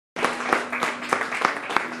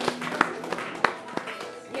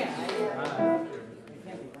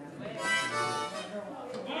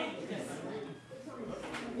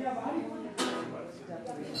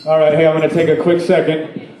All right, hey, I'm going to take a quick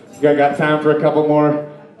second. I got time for a couple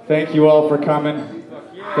more. Thank you all for coming.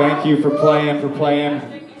 Thank you for playing,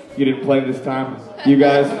 You didn't play this time, you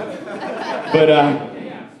guys. But,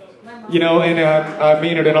 you know, and I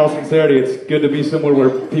mean it in all sincerity. It's good to be somewhere where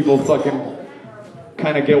people fucking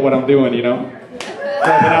kind of get what I'm doing, you know?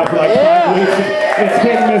 I've been out for like 5 weeks. It's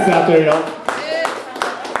hit and miss out there, you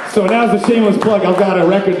know? So now's a shameless plug. I've got a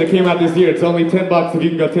record that came out this year. It's only $10 if you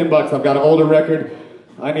can go $10. I've got an older record.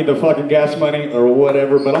 I need the fucking gas money or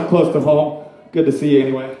whatever, but I'm close to home. Good to see you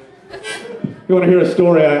anyway. You want to hear a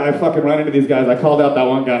story? I fucking run into these guys. I called out that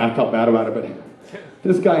one guy and I felt bad about it, but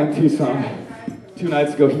this guy in Tucson, 2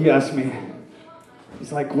 nights ago, he asked me,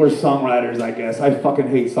 he's like, we're songwriters, I guess. I fucking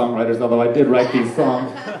hate songwriters, although I did write these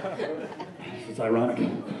songs. It's ironic.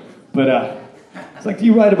 But it's like, do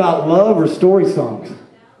you write about love or story songs?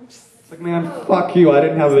 It's like, man, fuck you. I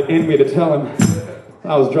didn't have it in me to tell him.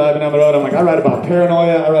 I was driving down the road. I'm like, I write about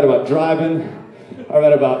paranoia. I write about driving. I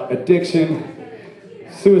write about addiction,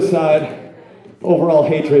 suicide, overall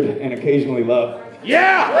hatred, and occasionally love.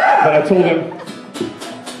 Yeah! But I told him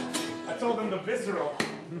the visceral.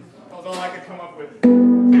 That was all I could come up with. He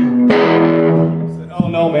said, oh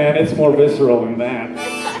no, man, it's more visceral than that.